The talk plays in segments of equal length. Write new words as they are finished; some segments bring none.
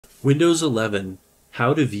Windows 11,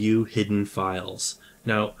 how to view hidden files.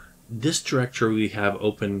 Now, this directory we have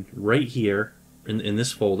open right here in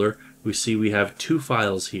this folder. We see we have two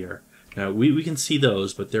files here. Now, we can see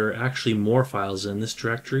those, but there are actually more files in this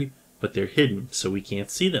directory, but they're hidden, so we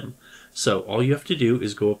can't see them. So all you have to do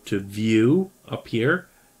is go up to View up here,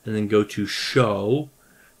 and then go to Show,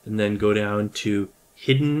 and then go down to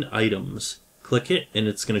Hidden Items. Click it and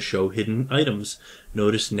it's going to show hidden items.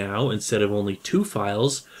 Notice now instead of only 2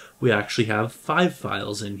 files, we actually have 5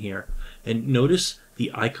 files in here. And notice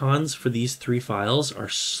the icons for these 3 files are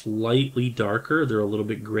slightly darker. They're a little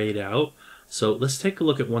bit grayed out. So let's take a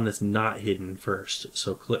look at one that's not hidden first.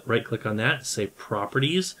 So right click on that, say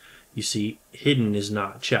Properties. You see hidden is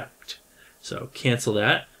not checked. So cancel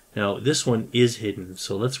that. Now this one is hidden.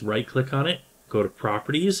 So let's right click on it, go to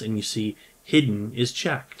Properties, and you see hidden is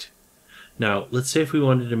checked. Now, let's say if we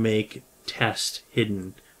wanted to make test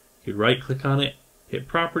hidden, you right click on it, hit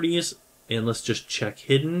properties, and let's just check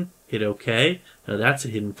hidden, hit OK. Now that's a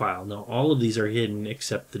hidden file. Now all of these are hidden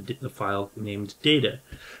except the file named data.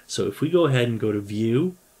 So if we go ahead and go to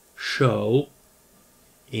view, show,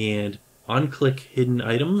 and unclick hidden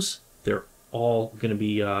items, they're all going to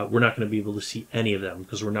be, we're not going to be able to see any of them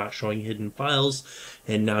because we're not showing hidden files.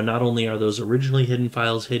 And now not only are those originally hidden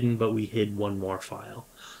files hidden, but we hid one more file.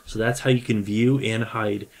 So that's how you can view and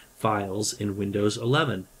hide files in Windows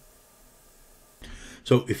 11.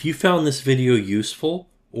 So if you found this video useful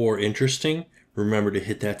or interesting, remember to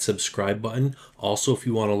hit that subscribe button. Also, if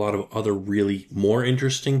you want a lot of other really more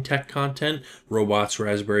interesting tech content, robots,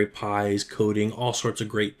 Raspberry Pis, coding, all sorts of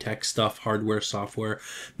great tech stuff, hardware, software,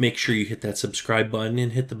 make sure you hit that subscribe button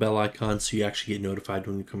and hit the bell icon so you actually get notified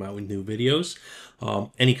when we come out with new videos.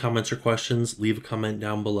 Any comments or questions, leave a comment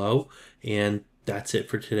down below. And that's it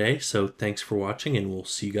for today. So thanks for watching, and we'll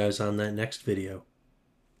see you guys on that next video.